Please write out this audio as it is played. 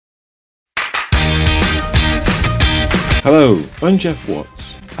Hello, I'm Jeff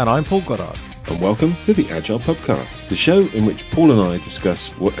Watts. And I'm Paul Goddard. And welcome to the Agile Pubcast, the show in which Paul and I discuss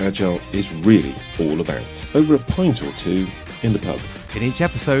what Agile is really all about, over a pint or two in the pub. In each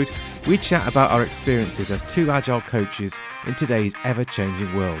episode, we chat about our experiences as two Agile coaches in today's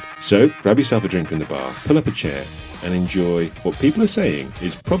ever-changing world. So, grab yourself a drink from the bar, pull up a chair, and enjoy what people are saying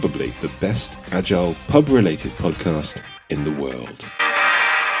is probably the best Agile pub-related podcast in the world.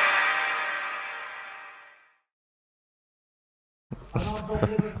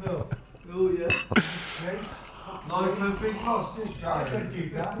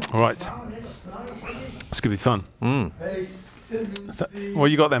 All right, it's gonna be fun. So, what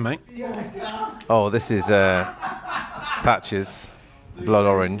you got there, mate? Oh, this is Thatcher's Blood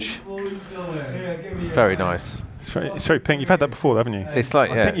Orange. Very nice. It's very pink. You've had that before, haven't you? It's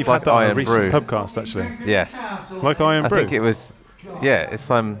like, I think you've like had that on a Iron recent Brew. Pubcast, actually. Yes. Like Iron Brew. I think it was. Yeah, it's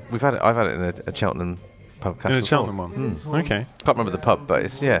we've had it. I've had it in a Cheltenham Pubcast. In a before. Cheltenham one. Okay. Can't remember the pub, but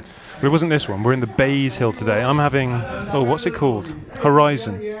it's But it wasn't this one. We're in the Bayshill today. I'm having, what's it called?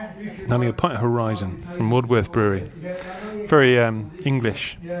 Horizon. I'm having a pint of Horizon from Woodworth Brewery. Very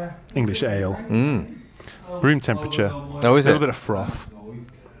English ale. Room temperature. Oh, is a little it? bit of froth.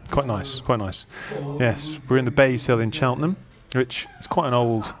 Quite nice, quite nice. Yes, we're in the Bayshill in Cheltenham, which is quite an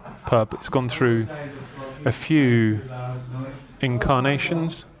old pub. It's gone through a few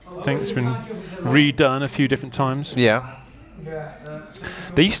incarnations. I think it's been redone a few different times. Yeah.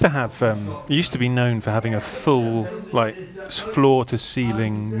 They used to have, it used to be known for having a full,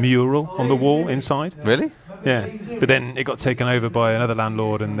 floor-to-ceiling mural on the wall inside. Really? Yeah, but then it got taken over by another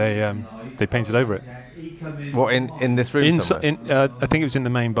landlord, and they painted over it. What, in this room somewhere? I think it was in the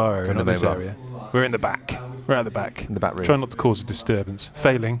main bar in this bar. area. We're in the back. We're at the back. In the back room. Try not to cause a disturbance.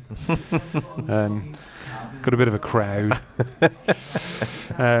 Failing. Got a bit of a crowd.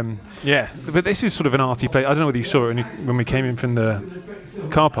 Yeah, but this is sort of an arty place. I don't know whether you saw it when we came in from the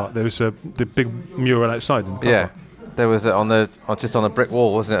car park. There was the big mural outside in the car park. There was just on a brick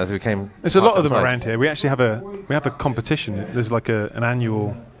wall, wasn't it? As we came. There's a lot of them around here. We actually have a competition. There's like an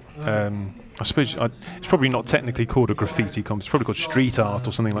annual. I suppose it's probably not technically called a graffiti competition. It's probably called street art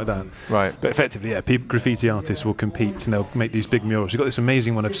or something like that. Right. But effectively, yeah, graffiti artists will compete and they'll make these big murals. You've got this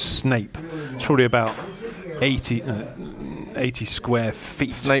amazing one of Snape. It's probably about 80 square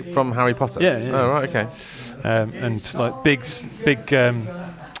feet. Snape from Harry Potter. Yeah. Oh, right. Okay. And like big.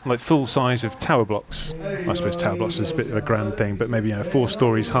 Like full size of tower blocks. I suppose tower blocks is a bit of a grand thing, but maybe 4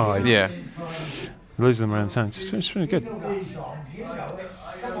 stories high. Yeah. Loads of them around town. It's really good.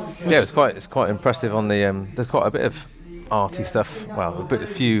 Yeah, it's quite impressive on the. There's quite a bit of arty stuff. Well, a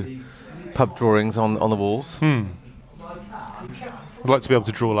few pub drawings on the walls. I'd like to be able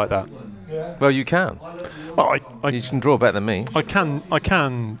to draw like that. Well, you can. Well, You can draw better than me. I can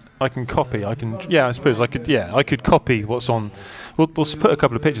copy. Yeah, I suppose I could. Yeah, I could copy what's on. We'll put a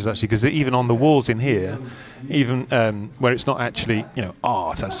couple of pictures actually, because even on the walls in here, even where it's not actually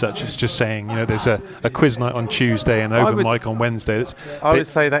art as such, it's just saying there's a quiz night on Tuesday and open mic on Wednesday. I would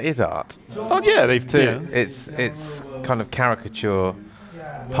say that is art. Oh yeah, they've too. Yeah. It's kind of caricature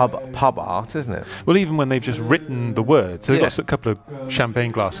pub art, isn't it? Well, even when they've just written the words, so they've got a couple of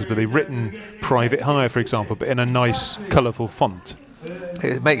champagne glasses, but they've written "private hire," for example, but in a nice, colourful font.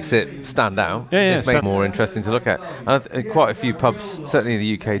 It makes it stand out. Yeah, it's made it more interesting to look at. And quite a few pubs, certainly in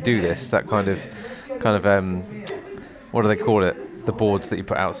the UK, do this. That kind of, what do they call it? The boards that you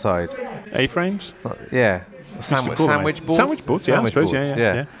put outside. A-frames? Yeah. Sandwich boards. Sandwich boards. Yeah, I suppose.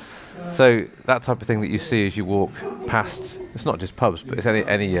 Yeah. So that type of thing that you see as you walk past. It's not just pubs, but it's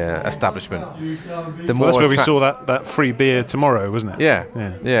any establishment. That's where we saw that free beer tomorrow, wasn't it? Yeah.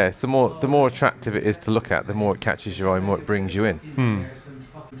 It's the more attractive it is to look at, the more it catches your eye, the more it brings you in.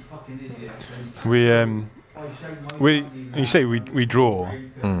 You say we draw,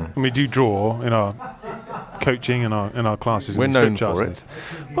 and we do draw in our coaching and our classes. We're known for it.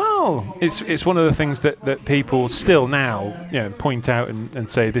 Well, it's one of the things that people still now point out and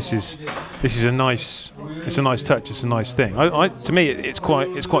say this is a nice touch. It's a nice thing. To me it's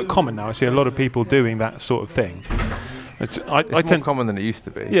quite common now. I see a lot of people doing that sort of thing. It's more common than it used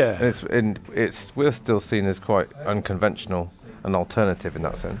to be. Yeah, and we're still seen as quite unconventional and alternative in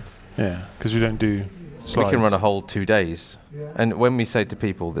that sense. Yeah, because we don't do slides. We can run a whole 2 days, and when we say to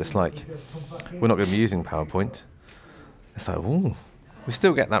people that's like, we're not going to be using PowerPoint, it's like, ooh, we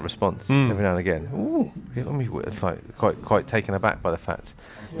still get that response every now and again. Ooh, it's like quite taken aback by the fact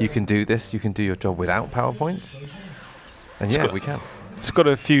you can do this, you can do your job without PowerPoint, and we can. It's got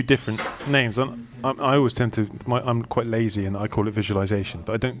a few different names. I always tend to. I'm quite lazy and I call it visualization,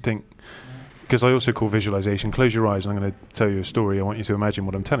 but I don't think because I also call visualization, close your eyes and I'm going to tell you a story. I want you to imagine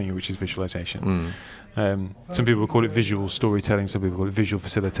what I'm telling you, which is visualization. Some people call it visual storytelling, some people call it visual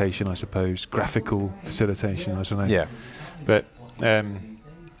facilitation, I suppose, graphical facilitation, I don't know. Yeah. But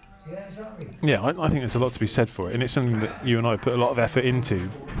yeah, I think there's a lot to be said for it, and it's something that you and I put a lot of effort into,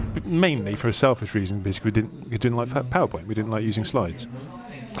 but mainly for a selfish reason, because we didn't like PowerPoint, we didn't like using slides.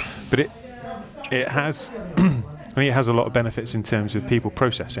 But it has, I think it has a lot of benefits in terms of people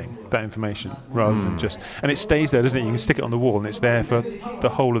processing that information rather than just, and it stays there, doesn't it? You can stick it on the wall and it's there for the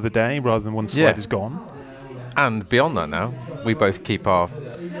whole of the day rather than one slide is gone. And beyond that now, we both keep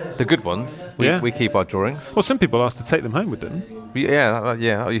the good ones. We keep our drawings. Well, some people ask to take them home with them. Yeah,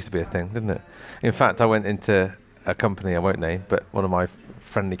 that used to be a thing, didn't it? In fact, I went into a company I won't name, but one of my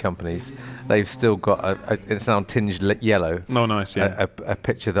friendly companies. They've still got it's now tinged yellow. Oh, nice, yeah. A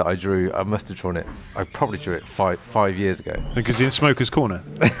picture that I drew. I must have drawn it. I probably drew it five years ago. Because in Smoker's Corner.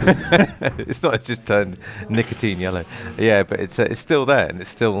 It's not. It's just turned nicotine yellow. Yeah, but it's still there and it's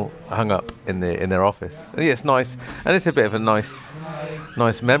still hung up in their office. And yeah, it's nice, and it's a bit of a nice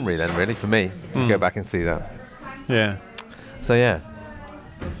memory then, really, for me to go back and see that. Yeah. So yeah.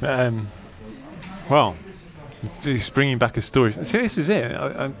 Well, it's bringing back a story. See, this is it.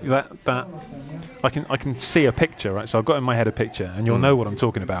 I can see a picture, right? So I've got in my head a picture, and you'll know what I'm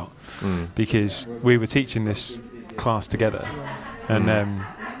talking about because we were teaching this class together, and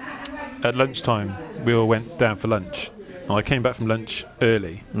at lunchtime we all went down for lunch. And I came back from lunch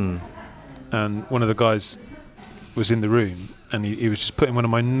early, and one of the guys was in the room, and he was just putting one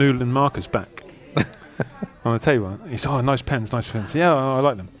of my Newland markers back on the table. He said, "Oh, nice pens, nice pens." Yeah, I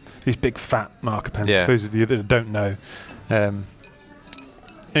like them. These big fat marker pens. Yeah. For those of you that don't know.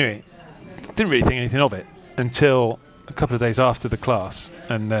 Anyway, didn't really think anything of it until a couple of days after the class,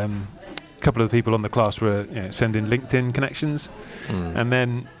 and a couple of the people on the class were sending LinkedIn connections, and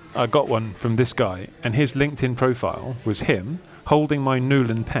then I got one from this guy, and his LinkedIn profile was him holding my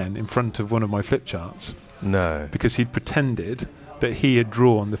Newland pen in front of one of my flip charts. No. Because he'd pretended that he had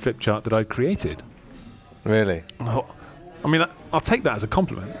drawn the flip chart that I'd created. Really? I mean, I'll take that as a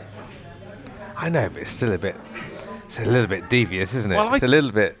compliment. I know, but it's still it's a little bit devious, isn't it? Well, it's a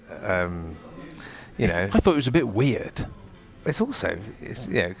little bit, you know. I thought it was a bit weird. It's also,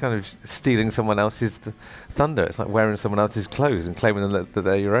 kind of stealing someone else's thunder. It's like wearing someone else's clothes and claiming that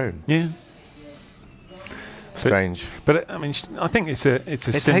they're your own. Yeah. Strange. But I mean, I think it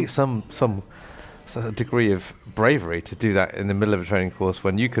takes some degree of bravery to do that in the middle of a training course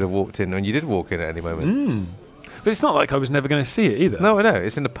when you could have walked in, and you did walk in at any moment. But it's not like I was never going to see it either. No, I know.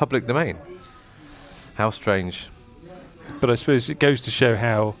 It's in the public domain. How strange. But I suppose it goes to show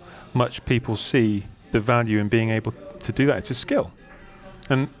how much people see the value in being able to do that. It's a skill.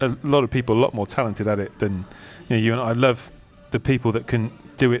 And a lot of people are a lot more talented at it than you and I. Love the people that can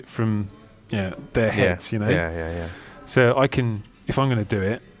do it from their heads, Yeah. So I can, if I'm going to do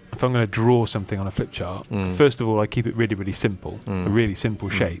it, if I'm going to draw something on a flip chart, first of all, I keep it really, really simple, a really simple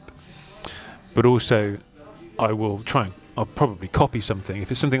shape. But also, I'll probably copy something.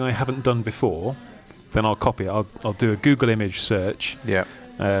 If it's something I haven't done before, then I'll copy it. I'll do a Google image search. Yeah.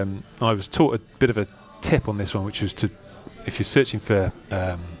 I was taught a bit of a tip on this one, which was if you're searching for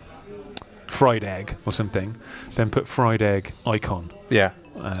fried egg or something, then put fried egg icon. Yeah.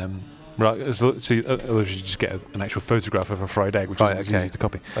 Right. So otherwise you just get an actual photograph of a fried egg, which isn't as easy to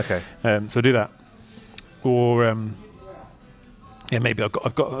copy. Okay. So do that. Or maybe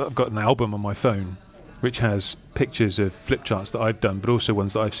I've got an album on my phone which has pictures of flip charts that I've done, but also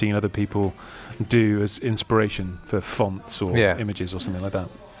ones that I've seen other people do as inspiration for fonts or images or something like that.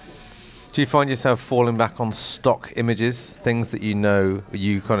 Do you find yourself falling back on stock images, things that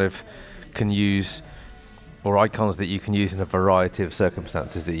you kind of can use, or icons that you can use in a variety of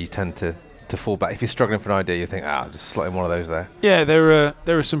circumstances that you tend to fall back? If you're struggling for an idea, you think, I'll just slot in one of those there. Yeah, there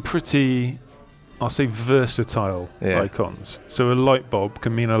are some pretty, I'll say, versatile icons. So a light bulb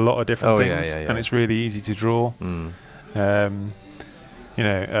can mean a lot of different things, and it's really easy to draw. There's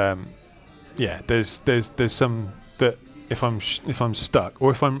some that if I'm stuck,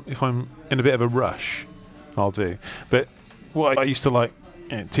 or if I'm in a bit of a rush, I'll do. But what I used to like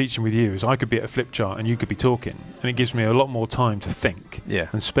teaching with you is I could be at a flip chart and you could be talking, and it gives me a lot more time to think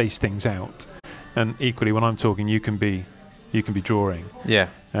and space things out. And equally, when I'm talking, you can be drawing. Yeah.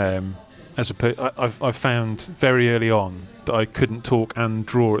 I've found very early on that I couldn't talk and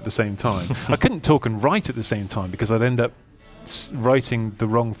draw at the same time. I couldn't talk and write at the same time because I'd end up writing the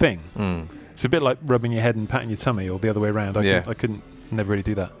wrong thing. It's a bit like rubbing your head and patting your tummy, or the other way around. I couldn't never really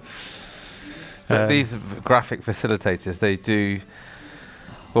do that. But these graphic facilitators, they do.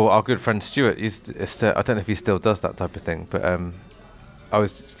 Well, our good friend Stuart I don't know if he still does that type of thing, but I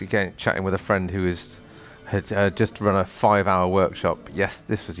was again chatting with a friend who had just run a 5-hour workshop. Yes,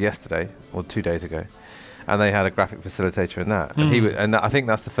 this was yesterday or 2 days ago, and they had a graphic facilitator in that. And I think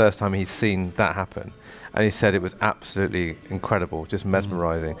that's the first time he's seen that happen. And he said it was absolutely incredible, just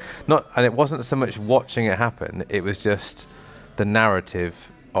mesmerising. And it wasn't so much watching it happen; it was just the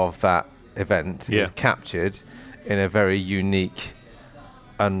narrative of that event is captured in a very unique,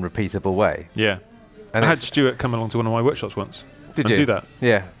 unrepeatable way. Yeah. And I had Stuart come along to one of my workshops once. Did you do that?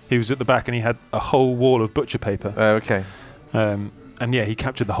 Yeah. He was at the back and he had a whole wall of butcher paper. Oh, okay. And yeah, he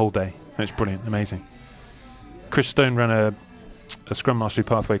captured the whole day. And it's brilliant, amazing. Chris Stone ran a Scrum Mastery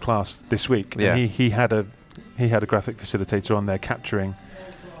Pathway class this week. Yeah. And he had a graphic facilitator on there capturing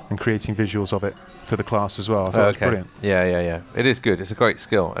and creating visuals of it for the class as well. I thought it was brilliant. Yeah. It is good. It's a great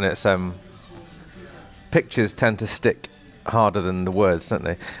skill, and it's pictures tend to stick harder than the words, don't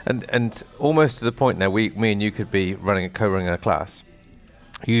they? And almost to the point now, me and you could be co-running a class.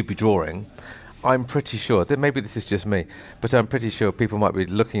 You'd be drawing. I'm pretty sure that maybe this is just me, but I'm pretty sure people might be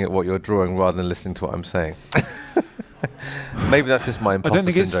looking at what you're drawing rather than listening to what I'm saying. Maybe that's just my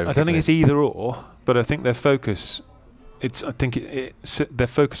imposter syndrome. I don't think it's either or, but I think their focus. Their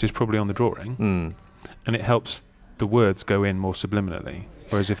focus is probably on the drawing, and it helps the words go in more subliminally.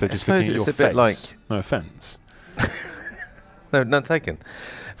 Whereas if they're just looking at your face, bit like, no offence. No, none taken.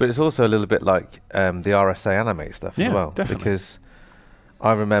 But it's also a little bit like the RSA Animate stuff as well. Definitely. Because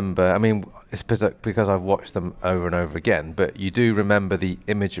I remember, I mean, it's because I've watched them over and over again, but you do remember the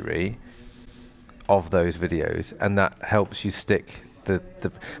imagery of those videos, and that helps you stick the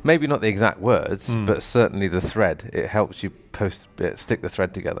maybe not the exact words, but certainly the thread. It helps you stick the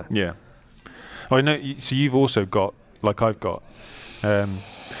thread together. Yeah. Oh, I know. So you've also got, like I've got.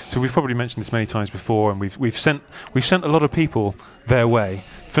 So we've probably mentioned this many times before, and we've sent a lot of people their way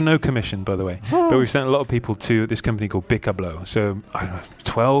for no commission, by the way. But we've sent a lot of people to this company called Bicablo. So I don't know,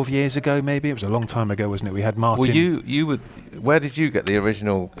 12 years ago maybe. It was a long time ago, wasn't it? We had Martin. Well, you would. Where did you get the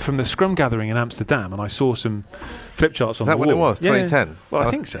original? From the Scrum Gathering in Amsterdam, and I saw some flip charts on the wall. Is that what it was? 2010. Yeah. Well,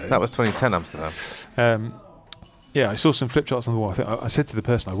 I think so. That was 2010 Amsterdam. Yeah, I saw some flip charts on the wall. I said to the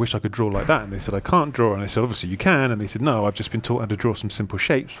person, I wish I could draw like that. And they said, I can't draw. And I said, obviously you can. And they said, no, I've just been taught how to draw some simple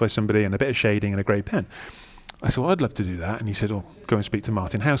shapes by somebody and a bit of shading and a grey pen. I said, well, I'd love to do that. And he said, oh, go and speak to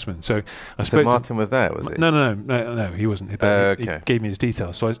Martin Houseman. So I spoke to Martin was there, was he? No, he wasn't. He gave me his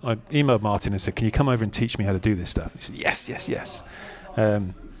details. So I emailed Martin and said, can you come over and teach me how to do this stuff? He said, yes.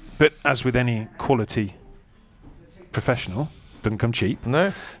 But as with any quality professional, doesn't come cheap.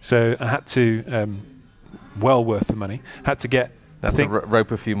 No. So I had to... well worth the money. Had to get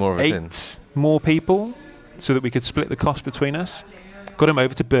rope a few more of us in. 8 more people so that we could split the cost between us. Got him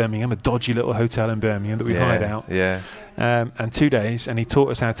over to Birmingham, a dodgy little hotel in Birmingham that we hired out. Yeah. And 2 days, and he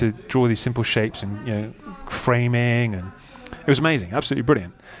taught us how to draw these simple shapes and framing, and it was amazing, absolutely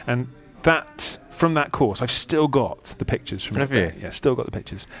brilliant. And from that course, I've still got the pictures from Have you? Yeah, still got the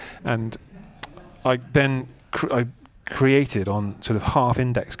pictures. And I then I created on sort of half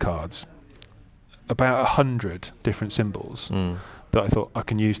index cards about 100 different symbols that I thought I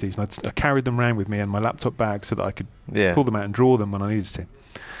can use these, and I carried them around with me in my laptop bag so that I could pull them out and draw them when I needed to.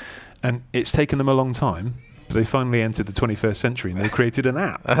 And it's taken them a long time, but they finally entered the 21st century and they created an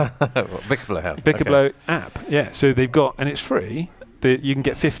app. Bicablo app, yeah. So they've got, and it's free. You can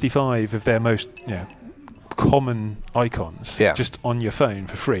get 55 of their most common icons just on your phone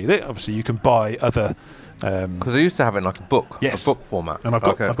for free. Obviously, you can buy other. Because they used to have it in like a book format. And I've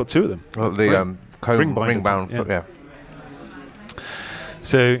got 2 of them. Well, the ring bound. Yeah.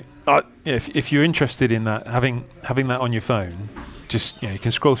 So if you're interested in that, having that on your phone, just you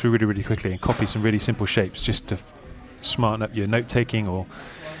can scroll through really, really quickly and copy some really simple shapes just to smarten up your note taking, or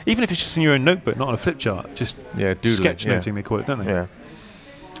even if it's just in your own notebook, not on a flip chart, just sketchnoting they call it, don't they?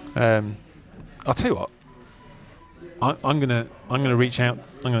 Yeah. I'll tell you what. I'm gonna reach out.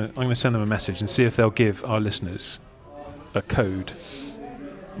 I'm gonna send them a message and see if they'll give our listeners a code.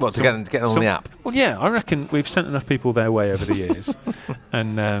 What, to get them on the app? Well, yeah, I reckon we've sent enough people their way over the years,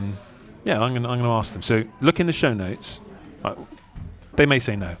 and I'm gonna ask them. So look in the show notes. They may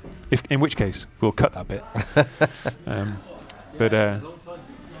say no, in which case we'll cut that bit.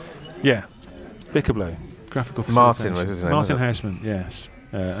 Bicablo, graphical facilitation. Martin was his name. Martin Houseman, yes.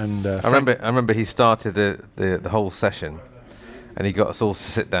 I remember he started the whole session, and he got us all to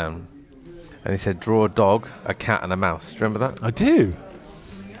sit down, and he said, "Draw a dog, a cat, and a mouse." Do you remember that? I do.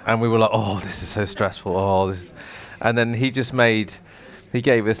 And we were like, "Oh, this is so stressful." And then he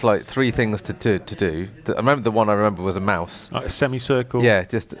gave us like 3 things to do. I remember the one I remember was a mouse. Like a semicircle. Yeah,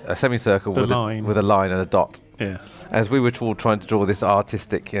 just a semicircle with a line and a dot. Yeah. As we were all trying to draw this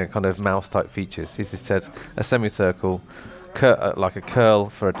artistic, kind of mouse type features, he just said a semicircle, like a curl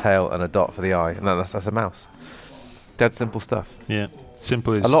for a tail and a dot for the eye, and that's a mouse. Dead simple stuff. Yeah,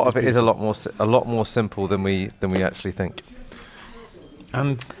 simple is a lot of it is a beautiful. lot more simple than we actually think,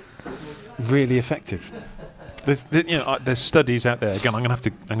 and really effective. There's studies out there. Again, I'm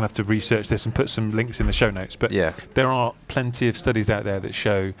gonna have to research this and put some links in the show notes. But yeah, there are plenty of studies out there that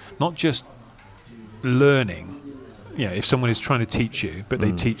show not just learning. If someone is trying to teach you, but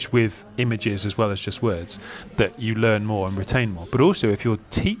they teach with images as well as just words, that you learn more and retain more. But also, if you're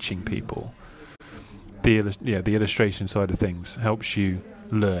teaching people, the illustration side of things helps you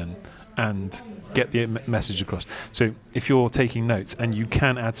learn and get the message across. So if you're taking notes and you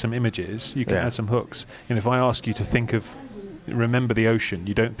can add some images, you can add some hooks. And if I ask you to remember the ocean,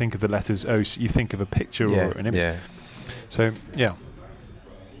 you don't think of the letters O, you think of a picture or an image. Yeah. So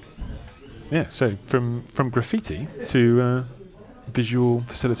so from graffiti to visual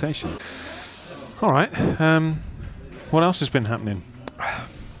facilitation. All right. What else has been happening?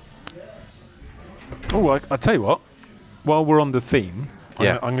 Oh, I tell you what. While we're on the theme,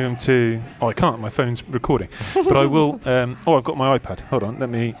 I'm going to. Oh, I can't. My phone's recording, but I will. I've got my iPad. Hold on. Let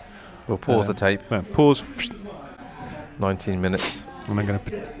me. We'll pause the tape. Pause. 19 minutes. And I'm going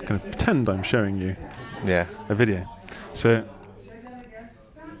to pretend I'm showing you. A video. So,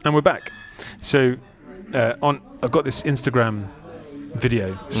 and we're back. So, I've got this Instagram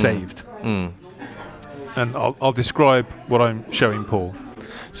video saved, and I'll describe what I'm showing Paul.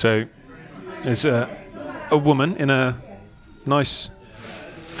 So, there's a woman in a nice,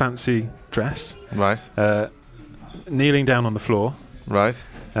 fancy dress, right? Kneeling down on the floor, right?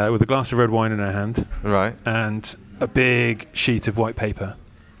 With a glass of red wine in her hand, right? And a big sheet of white paper,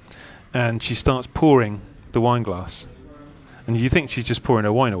 and she starts pouring the wine glass, and you think she's just pouring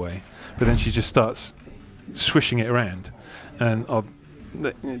her wine away. But then she just starts swishing it around, and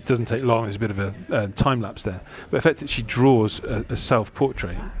it doesn't take long. There's a bit of a time lapse there. But effectively, she draws a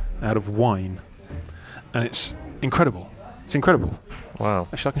self-portrait out of wine, and it's incredible. It's incredible. Wow.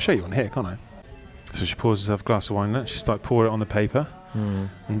 Actually, I can show you one here, can't I? So she pours herself a glass of wine. She starts pouring it on the paper, and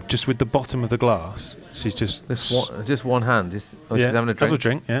just with the bottom of the glass, she's just just one hand. She's having a drink. Have a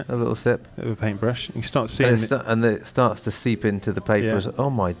drink, a little sip. Bit of a paintbrush. You start seeing and it starts to seep into the paper. Oh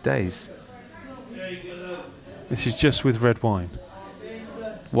my days! This is just with red wine.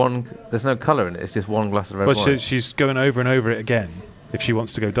 There's no colour in it. It's just one glass of red wine. Well, she's going over and over it again if she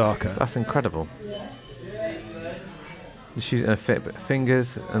wants to go darker. That's incredible. She's using her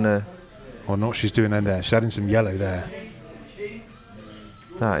fingers and a. Or not, she's doing in there. She's adding some yellow there.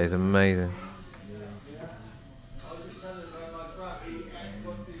 That is amazing.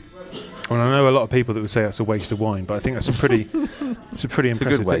 Well, I know a lot of people that would say that's a waste of wine, but I think that's a pretty, it's a pretty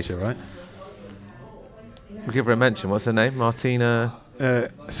impressive picture, right? We'll give her a mention. What's her name? Martina.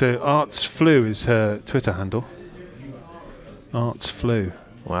 So Arts Flu is her Twitter handle. Arts Flu.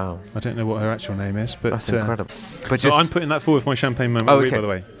 Wow. I don't know what her actual name is, but that's incredible. But so I'm putting that forward for my champagne moment of the week, by the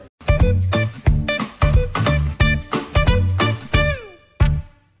way.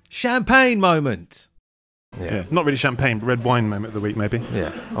 Champagne moment. Yeah, not really champagne, but red wine moment of the week, maybe.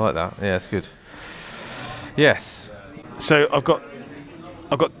 Yeah, I like that. Yeah, it's good. Yes. So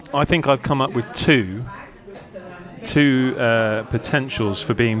I think I've come up with two potentials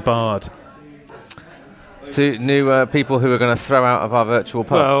for being barred. Two new people who are going to throw out of our virtual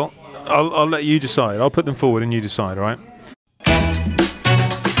pub. Well, I'll let you decide. I'll put them forward and you decide, all right?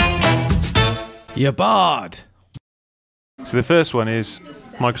 You're barred. So the first one is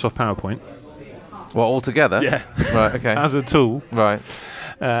Microsoft PowerPoint. What, all together? Yeah. Right, okay. As a tool. Right.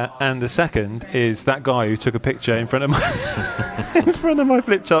 And the second is that guy who took a picture in front of my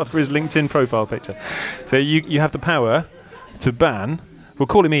flip chart for his LinkedIn profile picture. So you have the power to ban. We'll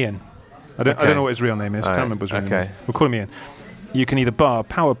call him Ian. I don't know what his real name is. I can't remember his real name is. We'll call him Ian. You can either bar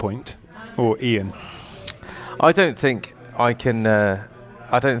PowerPoint or Ian. I don't think I can. I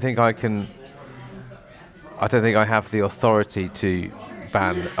don't think I have the authority to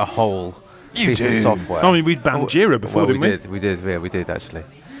ban a whole piece of software. I mean, we'd banned Jira before, didn't we? We did actually.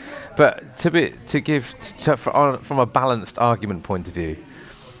 But from a balanced argument point of view,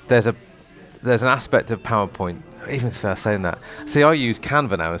 there's an aspect of PowerPoint. Even if I'm saying that, see, I use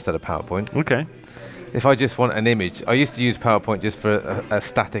Canva now instead of PowerPoint. Okay. If I just want an image, I used to use PowerPoint just for a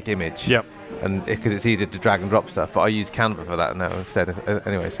static image. Yep. And because it's easier to drag and drop stuff, but I use Canva for that now instead.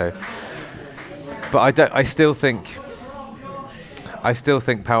 Anyway, so. But I still think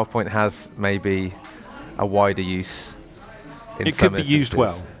PowerPoint has maybe a wider use. It could be used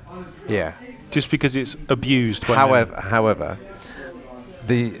well. Yeah. Just because it's abused. However,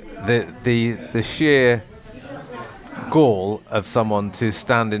 the sheer gall of someone to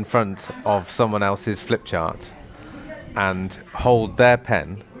stand in front of someone else's flip chart and hold their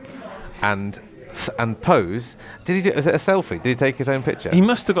pen and pose. Did he do? Is it a selfie? Did he take his own picture? He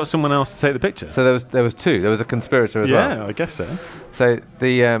must have got someone else to take the picture. So there was two. There was a conspirator as well. Yeah, I guess so. So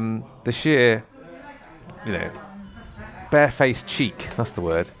the sheer, barefaced cheek, that's the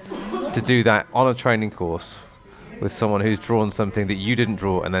word, to do that on a training course with someone who's drawn something that you didn't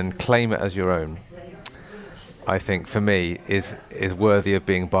draw and then claim it as your own, I think for me is worthy of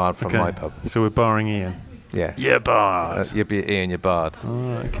being barred from my pub. So we're barring Ian. Yes. You're barred. Ian, you're barred.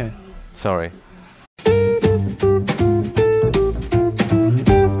 Oh, okay. Sorry.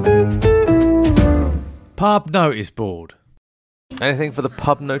 Pub notice board. Anything for the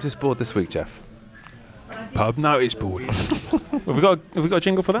pub notice board this week, Jeff? Pub notice board. have we got a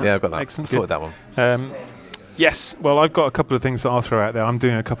jingle for that? Yeah, I've got that. Excellent. Sorted that one. Yes. Well, I've got a couple of things that I'll throw out there. I'm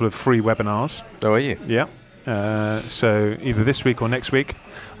doing a couple of free webinars. Oh, are you? Yeah. So either this week or next week.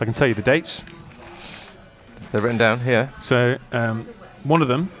 I can tell you the dates. They're written down here. So one of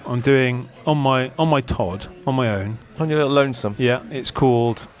them I'm doing on my Todd, on my own. On your little lonesome. Yeah. It's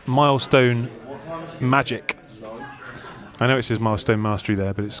called Milestone Magic. I know it says Milestone Mastery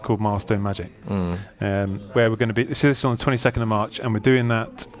there, but it's called Milestone Magic. Where we're going to be. This is on the 22nd of March, and we're doing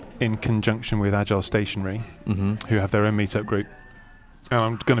that in conjunction with Agile Stationery, who have their own meetup group. And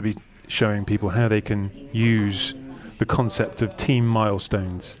I'm going to be showing people how they can use the concept of team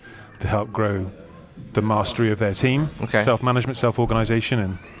milestones to help grow the mastery of their team, self-management, self-organisation,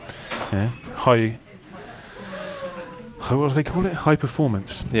 and what do they call it? High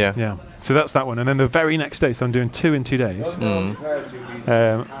performance. Yeah. So that's that one, and then the very next day. So I'm doing 2 in 2 days.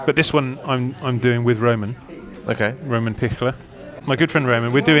 But this one I'm doing with Roman. Okay. Roman Pichler, my good friend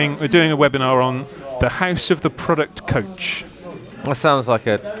Roman. We're doing a webinar on the House of the Product Coach. That sounds like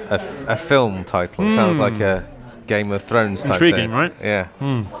a film title. It sounds like a Game of Thrones type Intriguing, thing. right? Yeah.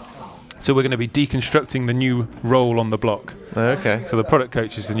 So we're going to be deconstructing the new role on the block. Okay. So the product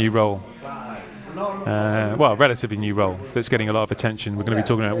coach is the new role. Well, relatively new role that's getting a lot of attention. We're going to be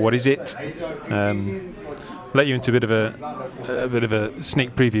talking about what is it. Let you into a bit of a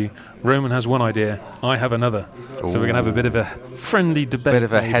sneak preview. Roman has one idea, I have another. Ooh. So we're going to have a bit of a friendly debate. Bit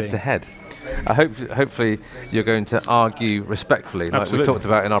of a head-to-head. Hopefully you're going to argue respectfully, like we talked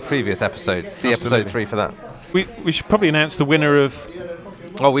about in our previous episodes. See episode 3 for that. We should probably announce the winner of.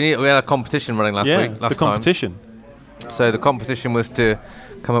 Oh, we had a competition running last week. The competition. So the competition was to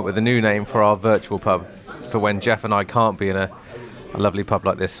come up with a new name for our virtual pub for when Jeff and I can't be in a lovely pub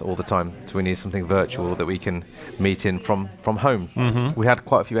like this all the time. So we need something virtual that we can meet in from home. We had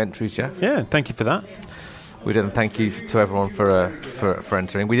quite a few entries, Jeff. Yeah, thank you for that. We did, and thank you to everyone for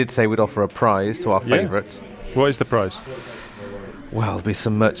entering. We did say we'd offer a prize to our favourite. What is the prize? Well, there'll be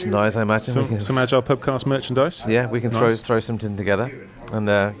some merchandise, I imagine. Some Agile Pubcast merchandise? Yeah, we can throw something together and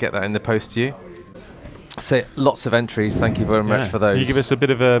get that in the post to you. So lots of entries. Thank you very much for those. You give us a bit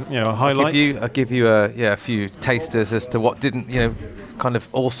of a highlight. I'll give you a few tasters as to what didn't, kind of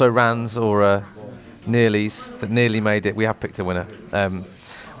also rans or nearlies that nearly made it. We have picked a winner.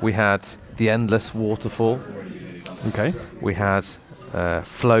 We had the Endless Waterfall. Okay. We had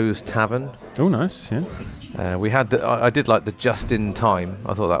Flo's Tavern. Oh, nice. Yeah. We had I did like the Just in Time.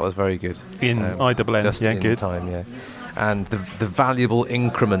 I thought that was very good. IWN. Just in time. Yeah. And the Valuable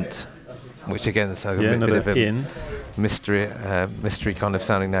Increment, which again is a bit of a mystery kind of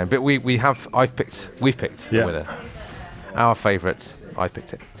sounding name. But we've picked the winner. Our favourite. I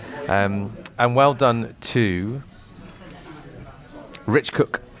picked it. And well done to Rich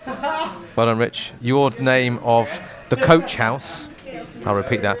Cook. Well done, Rich. Your name of the Coach House, I'll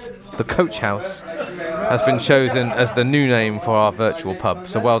repeat that, the Coach House, has been chosen as the new name for our virtual pub.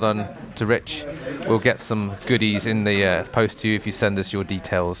 So well done to Rich. We'll get some goodies in the post to you if you send us your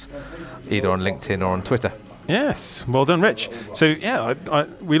details, either on LinkedIn or on Twitter. Yes, well done, Rich. So yeah,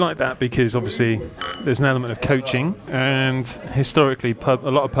 we like that because obviously there's an element of coaching, and historically a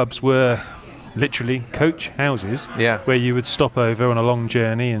lot of pubs were literally coach houses, where you would stop over on a long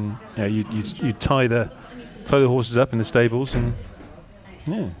journey, and you'd tie the horses up in the stables and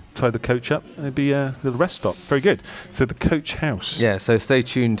tie the coach up, and it'd be a little rest stop. Very good. So the Coach House. Yeah. So stay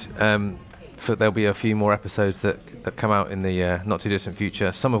tuned. There'll be a few more episodes that come out in the not too distant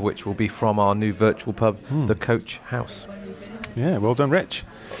future. Some of which will be from our new virtual pub, the Coach House. Yeah. Well done, Rich.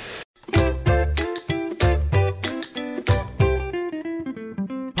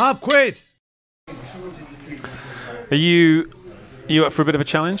 Pub quiz. Are you up for a bit of a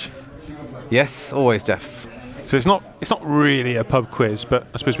challenge? Yes, always, Jeff. So it's not really a pub quiz, but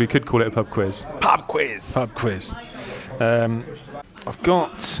I suppose we could call it a pub quiz. Pub quiz. Pub quiz. I've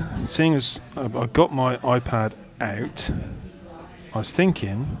got my iPad out. I was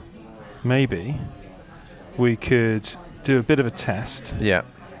thinking maybe we could do a bit of a test. Yeah.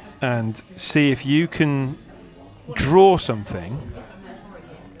 And see if you can draw something,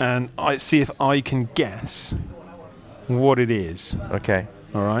 and I see if I can guess what it is. Okay.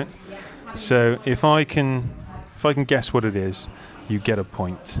 All right. So if I can guess what it is, you get a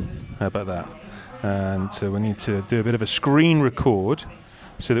point. How about that? And so we need to do a bit of a screen record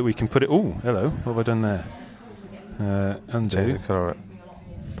so that we can put it. Oh, hello. What have I done there? Undo. Change the colour.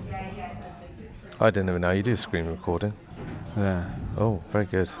 I didn't even know you do screen recording. Yeah. Oh, very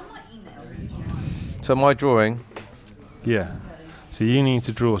good. So my drawing. Yeah. So you need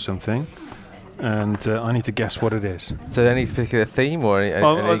to draw something, and I need to guess what it is. So any particular theme or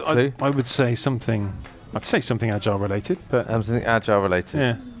any clue? I would say something. I'd say something Agile related, but Something Agile related.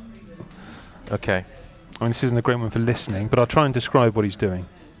 yeah. Okay. I mean, this isn't a great one for listening, but I'll try and describe what he's doing.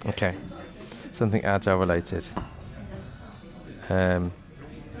 Okay. Something Agile related.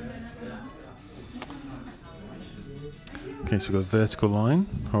 Okay, so we've got a vertical line,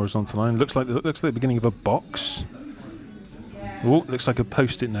 horizontal line. Looks like the beginning of a box. Oh, looks like a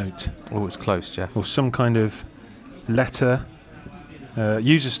post-it note. Oh, it's close, Jeff. Or some kind of letter.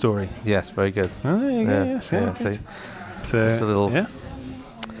 User story. Yes, very good. Oh, there you go. Yeah, Yes, yeah, yeah. see. So, It's a little. yeah.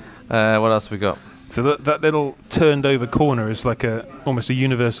 What else have we got? So that little turned over corner is like almost a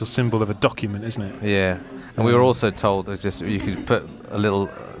universal symbol of a document, isn't it? Yeah, and we were also told that just you could put a little.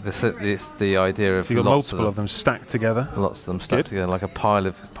 The idea of So you've got multiple of them stacked together. Lots of them stuck Good. together like a pile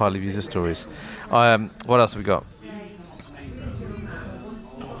of user stories. What else have we got?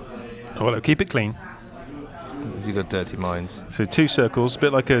 Oh, well, keep it clean. You've got dirty mind. So 2 circles, a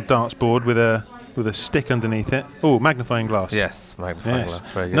bit like a darts board with a stick underneath it. Oh, magnifying glass. Yes, magnifying glass.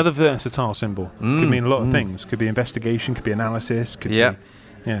 Very good. Another versatile symbol. Could mean a lot of things. Could be investigation, could be analysis, could be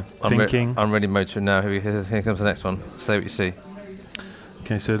thinking. I'm ready motoring now. Here comes the next one. Say what you see.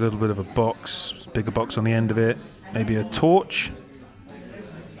 Okay, so a little bit of a box, bigger box on the end of it. Maybe a torch.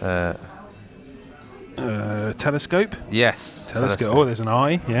 Telescope. Yes. Telescope. Oh, there's an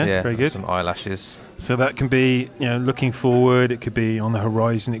eye. Yeah, very good. Some eyelashes. So that can be, looking forward. It could be on the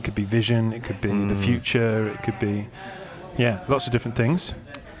horizon. It could be vision. It could be the future. It could be, lots of different things.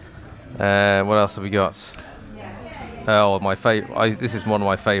 What else have we got? Oh, my favorite. This is one of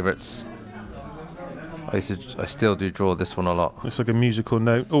my favorites. I still do draw this one a lot. Looks like a musical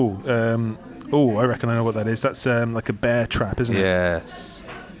note. I reckon I know what that is. That's like a bear trap, isn't it? Yes.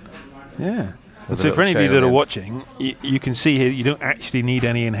 Yeah. With So a for any of little you that shade are on watching, you can see here you don't actually need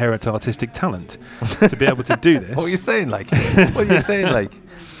any inherent artistic talent to be able to do this. What are you saying, like? What are you saying, like?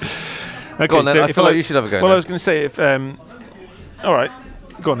 Okay, Go on, then. so I feel like you should have a go. Well, now. I was going to say if. All right,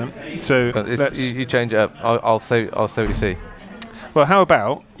 go on then. So you change it up. I'll say what you see. Well, how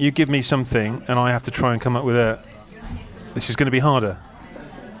about you give me something and I have to try and come up with a. This is going to be harder.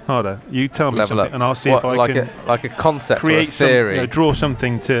 You tell me Level something up. and I'll see if I can like a concept create or a theory. draw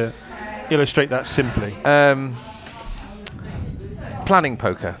something to illustrate that simply. Planning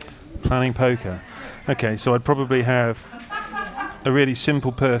poker. Planning poker. Okay, so I'd probably have a really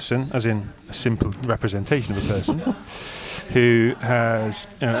simple person, as in a simple representation of a person, who has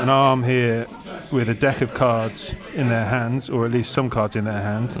an arm here with a deck of cards in their hands, or at least some cards in their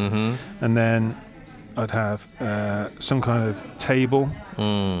hand, and then I'd have some kind of table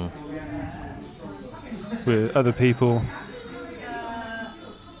with other people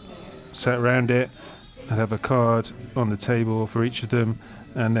sat around it. I'd have a card on the table for each of them,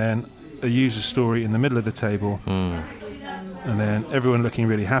 and then a user story in the middle of the table, and then everyone looking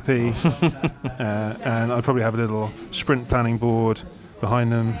really happy. And I'd probably have a little sprint planning board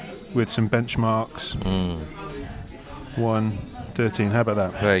behind them with some benchmarks. 1, 13. How about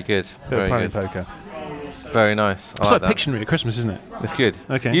that? Very good. Very Planning good. poker. Very nice. It's like Pictionary at Christmas, isn't it? It's good.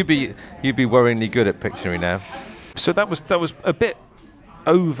 Okay. You'd be worryingly good at Pictionary now. So that was a bit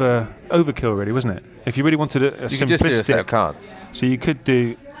overkill, really, wasn't it? If you really wanted a You could just do a set of simplistic, cards. so you could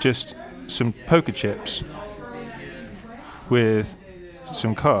do just some poker chips with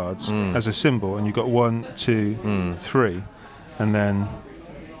some cards as a symbol, and you've got 1, 2, 3, and then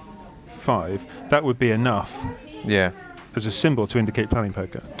 5. That would be enough Yeah. as a symbol to indicate planning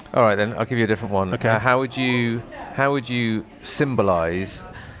poker. All right, then I'll give you a different one. Okay. How would you symbolise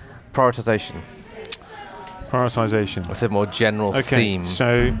prioritization? Prioritization. I said more general theme.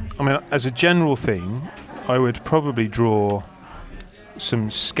 So, I mean, as a general theme, I would probably draw some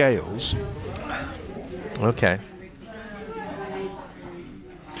scales. Okay.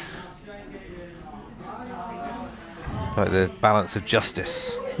 Like the balance of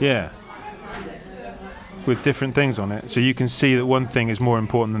justice. Yeah. With different things on it. So you can see that one thing is more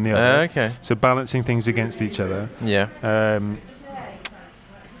important than the other. Okay. So balancing things against each other. Yeah.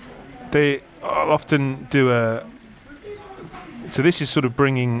 I'll often do a. So this is sort of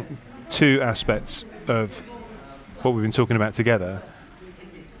bringing two aspects of what we've been talking about together.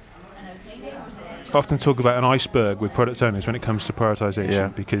 I often talk about an iceberg with product owners when it comes to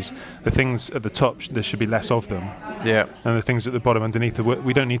prioritization, because the things at the top, there should be less of them. Yeah. And the things at the bottom underneath,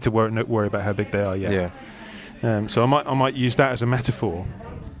 we don't need to worry about how big they are yet. Yeah. So I might use that as a metaphor.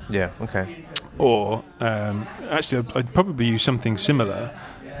 Yeah. Okay. Or actually, I'd probably use something similar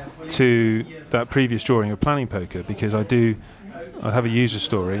to that previous drawing of planning poker, because I'd have a user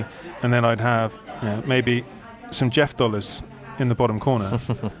story, and then I'd have maybe some Jeff dollars in the bottom corner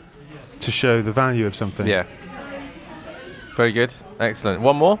to show the value of something. Yeah. Very good. Excellent.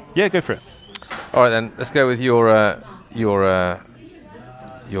 One more? Yeah, go for it. All right then. Let's go with your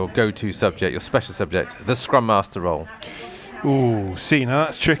go-to subject, your special subject, the Scrum Master role. Ooh, see, now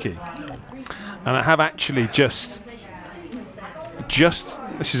that's tricky. And I have actually just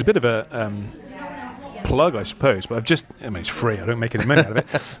this is a bit of a plug, I suppose, but it's free, I don't make any money out of it,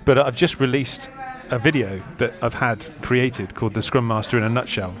 but I've just released a video that I've had created called The Scrum Master in a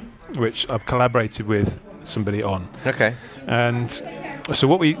Nutshell, which I've collaborated with somebody on. Okay. And so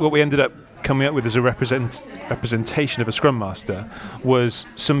what we ended up coming up with as a representation of a Scrum Master was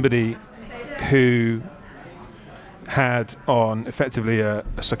somebody who had on effectively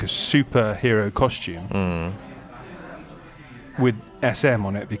it's like a superhero costume with SM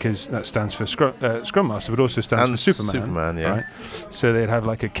on it, because that stands for Scrum Master, but also stands and for Superman. Superman, yeah. Right? So they'd have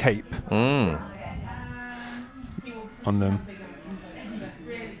like a cape on them.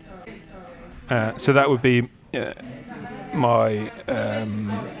 So that would be my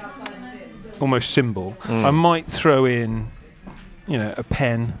almost symbol. I might throw in, a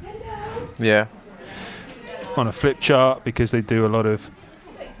pen. Yeah. On a flip chart, because they do a lot of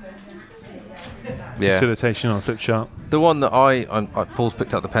facilitation on a flip chart. The one that Paul's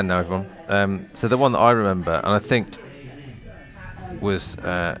picked up the pen now, everyone. So the one that I remember, and I think was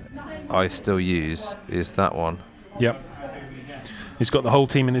I still use, is that one. Yep. He's got the whole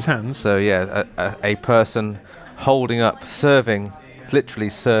team in his hands. So yeah, a person holding up, serving, literally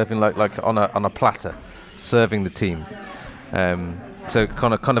serving like on a platter, serving the team. So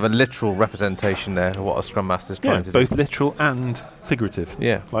kind of a literal representation there of what a Scrum Master is trying to do. Both literal and figurative.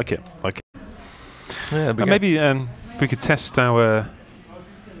 Yeah, like it. Yeah, maybe we could test our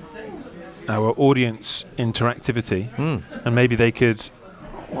audience interactivity, and maybe they could.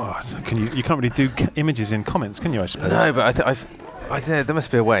 What you can't really do images in comments, can you? I suppose. No, but I think there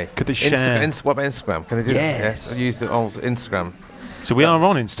must be a way. Could they share? What about Instagram? Can they do that? Yes. Use the old Instagram. So we are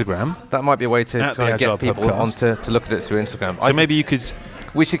on Instagram. That might be a way to try and get people to look at it through Instagram. So maybe you could.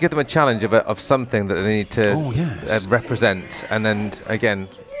 We should give them a challenge of something that they need to represent, and then again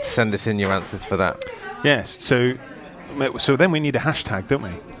send us in your answers for that. Yes. So then we need a hashtag, don't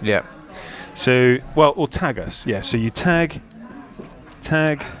we? Yeah. So or tag us. Yeah. So you tag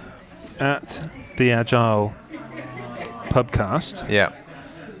at the Agile Pubcast. Yeah.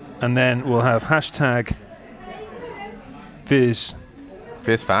 And then we'll have hashtag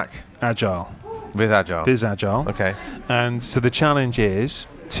VisFac. Agile. Viz Agile. Okay. And so the challenge is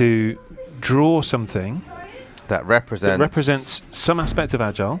to draw something that represents some aspect of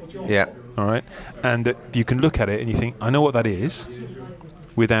Agile. Yeah. All right. And that you can look at it and you think, I know what that is,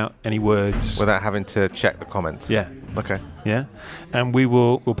 without any words. Without having to check the comments. Yeah. Okay. Yeah. And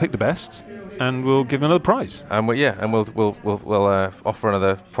we'll pick the best, and we'll give them another prize. And we'll offer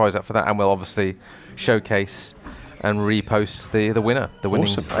another prize up for that, and we'll obviously showcase and repost the winner, the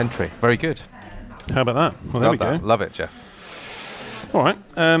winning entry. Very good. How about that? Well, there we go. Love it, Jeff. All right.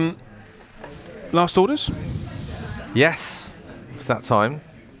 Last orders? Yes. It's that time.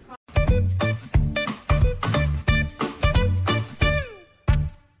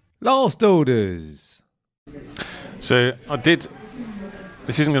 Last orders. So I did.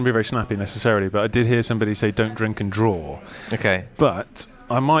 This isn't going to be very snappy necessarily, but I did hear somebody say, "Don't drink and draw." Okay. But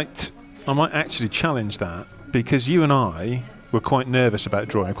I might actually challenge that, because you and I were quite nervous about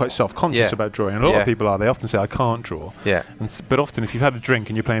drawing, quite self-conscious about drawing. And a lot of people are. They often say, "I can't draw." Yeah. But often, if you've had a drink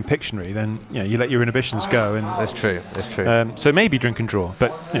and you're playing Pictionary, then you let your inhibitions go. And that's true. That's true. So maybe drink and draw,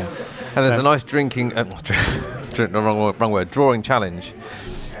 but yeah. And there's a nice drinking. Wrong word. Drawing challenge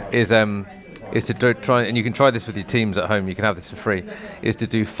is to try, and you can try this with your teams at home. You can have this for free. Is to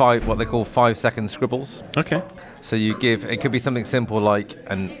do what they call 5-second scribbles. Okay. So you give. It could be something simple like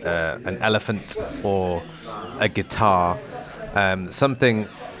an elephant or a guitar. Something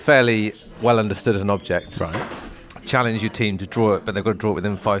fairly well understood as an object. Right. Challenge your team to draw it, but they've got to draw it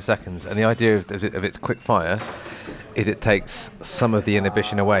within 5 seconds. And the idea of it's quick fire is it takes some of the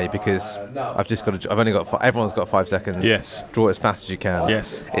inhibition away, because I've only got everyone's got 5 seconds. Yes. Draw as fast as you can.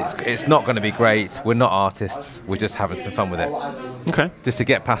 Yes. It's not going to be great. We're not artists. We're just having some fun with it. Okay. Just to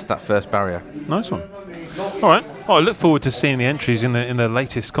get past that first barrier. Nice one. All right. Oh, I look forward to seing the entries in the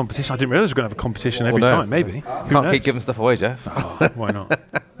latest competition. I didn't realise we were going to have a competition every time. Maybe. Who Can't knows? keep giving stuff away, Jeff. Oh, why not?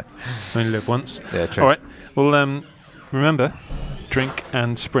 Only live once. Yeah, true. All right. Well, remember, drink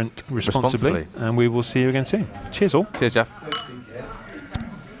and sprint responsibly, and we will see you again soon. Cheers, all. Cheers, Jeff.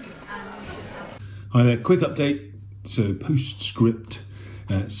 Hi there, quick update. So, postscript.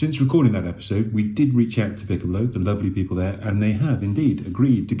 Since recording that episode, we did reach out to Piccolo, the lovely people there, and they have indeed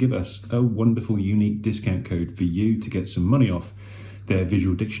agreed to give us a wonderful, unique discount code for you to get some money off their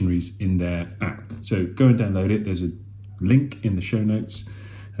visual dictionaries in their app. So go and download it. There's a link in the show notes,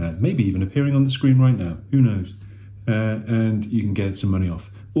 maybe even appearing on the screen right now. Who knows? And you can get some money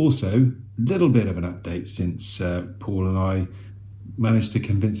off. Also, little bit of an update since Paul and I managed to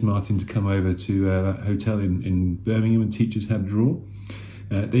convince Martin to come over to that hotel in Birmingham and teach us how to draw.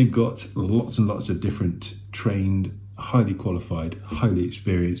 They've got lots and lots of different trained, highly qualified, highly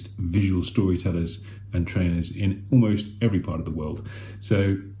experienced visual storytellers and trainers in almost every part of the world.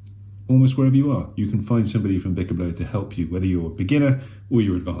 So almost wherever you are, you can find somebody from Piccolo to help you, whether you're a beginner or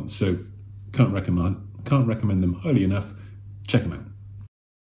you're advanced. So can't recommend them highly enough. Check them out.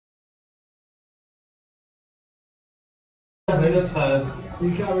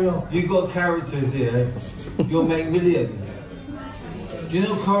 You carry on. You've got characters here. You'll make millions. Do you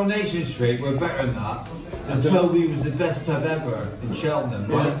know Coronation Street? We're better than that. And Toby was the best pub ever in Cheltenham,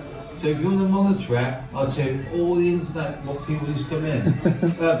 right? So if you want to monitor it, I'll tell you all the internet, what people used to come in.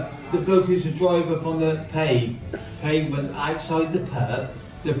 The bloke used to drive up on the pavement outside the pub.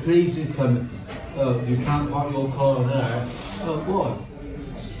 The police would come. Oh, you can't park your car there. Oh, why?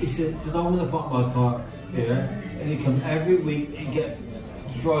 He said, because I want to park my car here. And he'd come every week and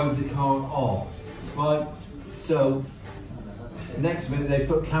drive the car off, right? So next minute they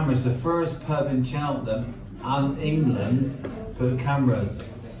put cameras. The first pub in Cheltenham and England put cameras.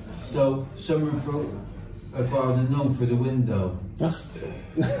 So someone threw a garden gnome through the window. That's.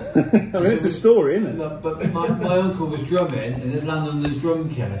 I mean, it's a story, isn't it? No, but my uncle was drumming and it landed on his drum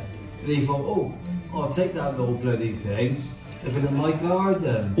kit. And he thought, oh, I'll take that little bloody thing. They've been in my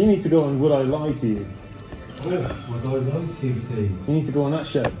garden. You need to go on Would I Lie to You? Oh, what I like to see. You need to go on that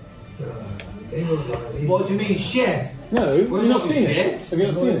show. What do you mean, shit? No, you've not seen shit. it. Have you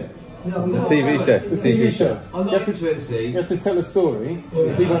not seen it? No, The TV show. The TV show. I'm not into it, see. You have to tell a story.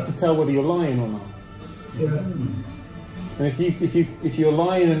 Yeah. People have to tell whether you're lying or not. Yeah. And if you're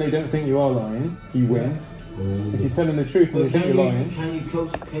lying and they don't think you are lying, you win. Oh. If you're telling the truth and they think you're lying,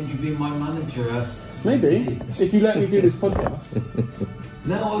 can you be my manager? Maybe if you let me do this podcast.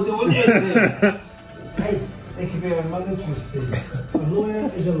 No, I don't want you. Hey, they can be a manager, Steve. A lawyer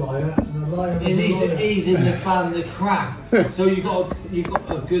is a liar, and a liar is a lawyer. He's in the band, The Crack. So you got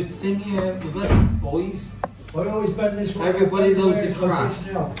a good thing here with us, boys. I always bend this way. Everybody knows The Crack.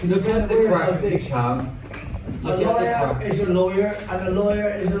 Look at The Crack, if you can. A lawyer is a lawyer, and a lawyer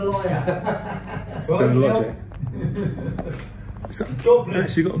is a liar. It's a bit of logic. Dublin.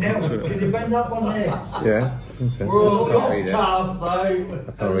 Actually got a password. Can you bend that one here? Yeah. We're all got cars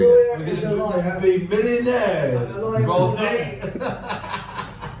now. A lawyer is a liar. Be millionaires. Rodney.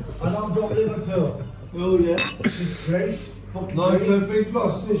 And I'm from Liverpool. Oh yeah. Grace. 9.50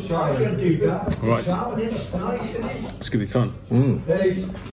 plus this child. I can do that. Right. It's nice, isn't it? It's going to be fun. Hey.